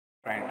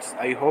friends.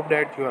 I hope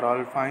that you are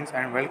all fine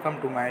and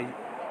welcome to my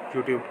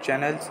YouTube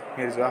channels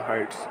Mirza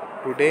Hertz.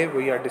 Today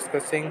we are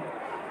discussing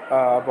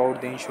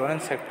about the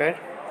insurance sector.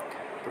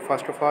 So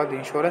first of all, the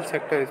insurance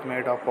sector is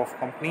made up of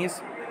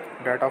companies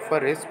that offer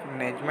risk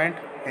management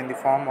in the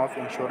form of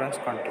insurance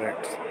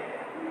contracts.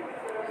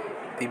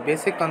 The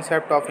basic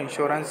concept of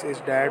insurance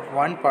is that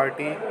one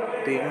party,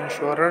 the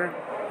insurer,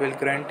 will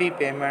guarantee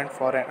payment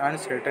for an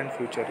uncertain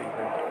future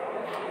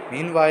event.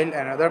 Meanwhile,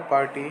 another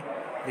party,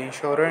 the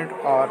insurant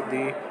or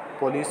the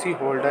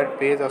policyholder,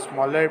 pays a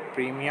smaller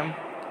premium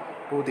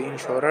to the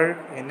insurer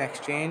in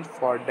exchange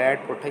for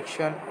that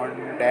protection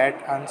on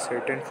that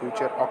uncertain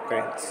future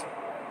occurrence.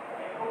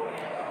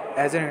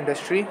 As an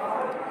industry,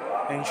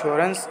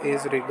 insurance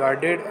is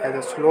regarded as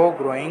a slow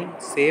growing,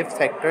 safe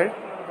sector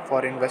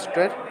for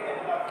investors.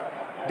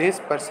 This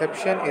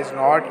perception is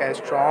not as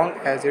strong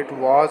as it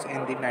was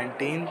in the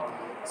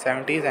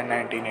 1970s and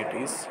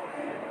 1980s,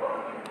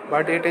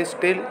 but it is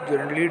still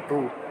generally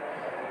true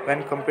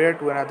when compared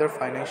to another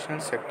financial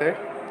sector.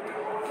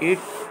 Key,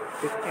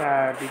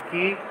 the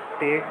key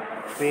take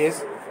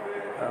place.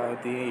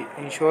 The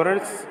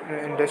insurance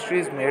industry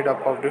is made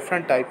up of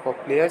different type of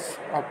players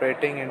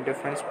operating in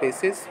different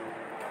spaces.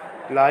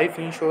 Life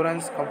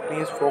insurance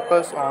companies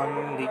focus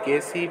on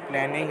legacy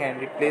planning and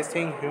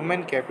replacing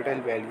human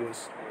capital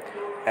values.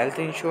 Health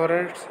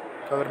insurers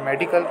cover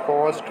medical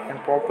cost and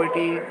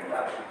property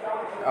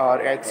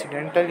or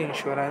accidental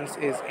insurance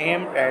is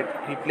aimed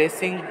at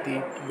replacing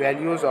the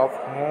values of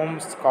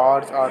homes,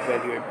 cars, or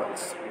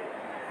valuables.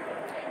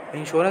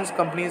 Insurance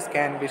companies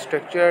can be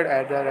structured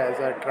either as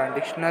a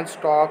traditional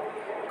stock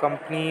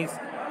companies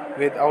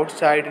with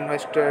outside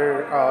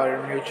investor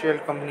or mutual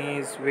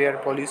companies where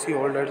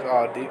policyholders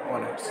are the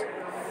owners.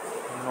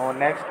 Now,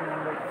 next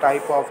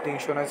type of the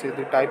insurance is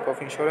the type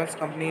of insurance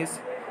companies.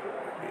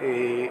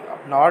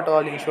 Not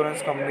all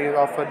insurance companies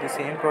offer the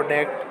same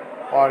product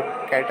or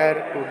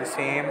cater to the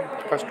same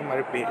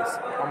customer base.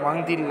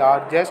 Among the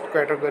largest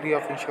category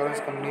of insurance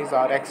companies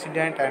are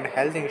accident and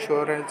health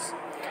insurance,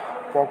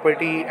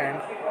 property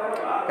and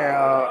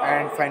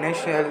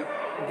financial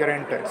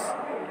guarantors.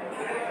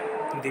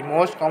 The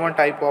most common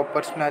type of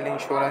personal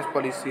insurance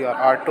policy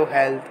are auto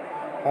health,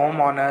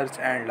 homeowners,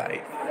 and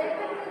life.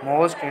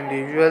 Most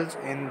individuals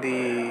in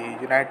the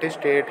United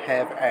States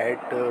have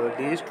at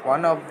least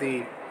one of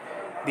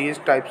these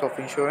types of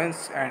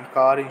insurance, and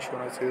car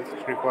insurance is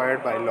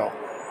required by law.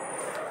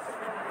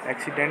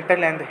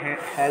 Accidental and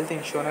health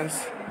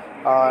insurance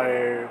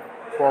are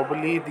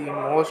probably the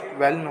most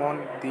well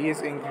known.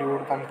 These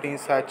include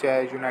companies such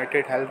as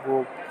United Health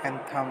Group,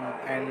 Anthem,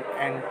 and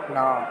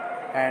Aetna,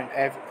 and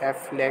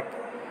Aflac,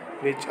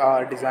 which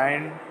are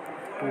designed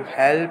to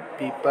help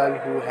people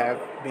who have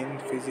been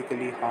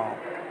physically harmed.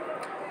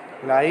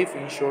 Life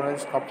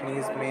insurance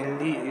companies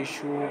mainly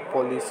issue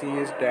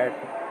policies that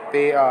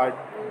pay a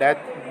death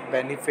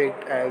benefit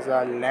as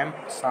a lump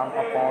sum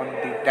upon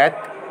the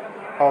death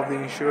of the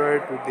insurer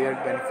to their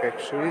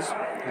beneficiaries.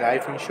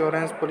 Life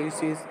insurance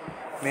policies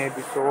may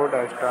be sold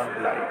as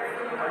term life,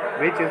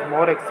 which is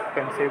more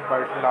expensive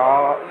but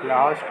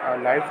lasts a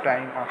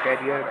lifetime or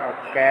carry a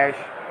cash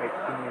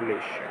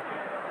accumulation.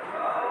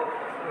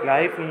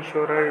 Life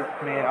insurer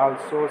may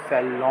also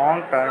sell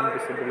long-term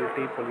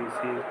disability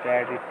policies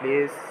that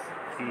replace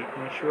the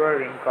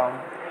insured income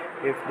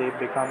if they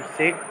become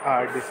sick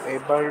or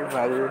disabled.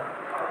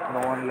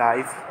 Well-known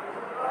life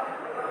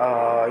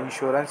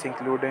insurance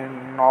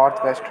including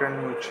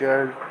Northwestern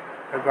Mutual,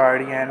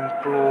 Guardian,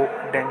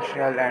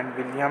 Prudential, and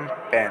William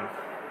Penn.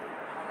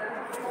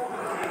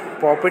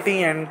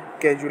 Property and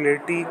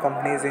casualty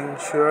companies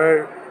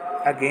insure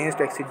against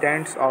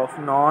accidents of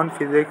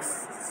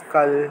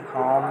non-physical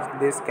harm.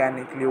 This can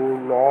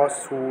include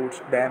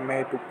lawsuits,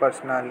 damage to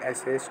personal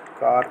assets,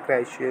 car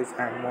crashes,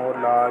 and more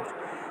large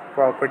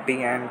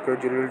property and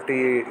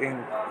casualty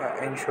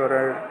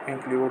insurer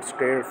include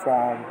State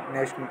Farm,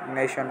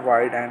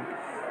 Nationwide, and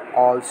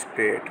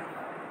Allstate.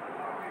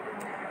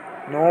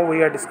 Now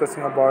we are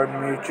discussing about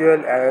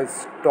mutual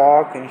as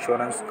stock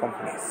insurance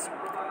companies.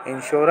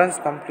 Insurance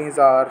companies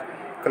are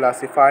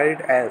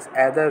classified as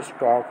either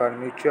stock or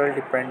mutual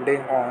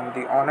depending on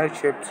the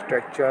ownership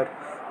structure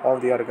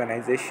of the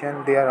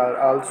organization. There are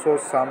also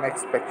some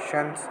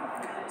exceptions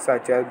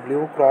such as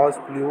Blue Cross,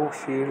 Blue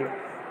Shield,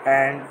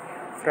 and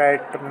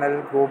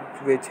fraternal groups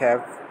which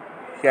have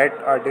yet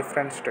are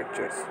different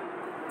structures.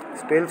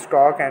 Still,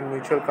 stock and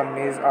mutual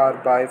companies are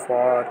by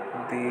far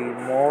the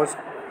most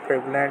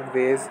prevalent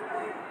ways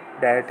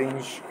that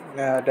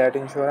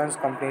insurance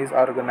companies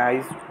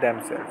organize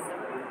themselves.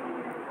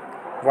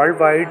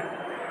 Worldwide,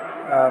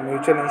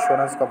 mutual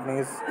insurance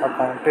companies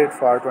accounted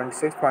for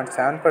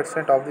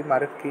 26.7% of the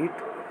market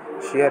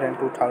share in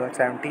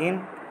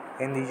 2017.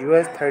 In the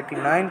US,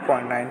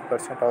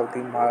 39.9% of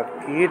the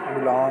market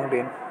belonged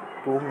in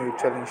to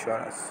mutual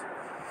insurance.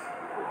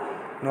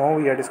 Now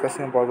we are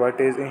discussing about what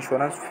is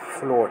insurance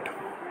float.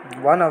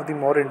 One of the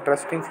more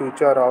interesting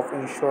features of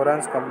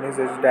insurance companies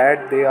is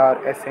that they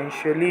are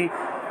essentially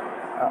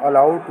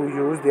allowed to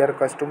use their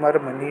customer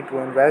money to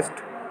invest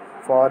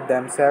for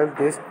themselves.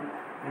 This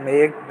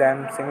make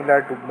them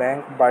similar to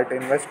bank, but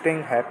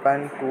investing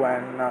happen to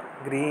an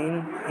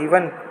green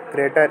even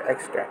greater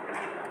extent.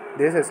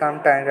 This is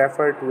sometimes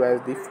referred to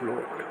as the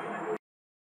float.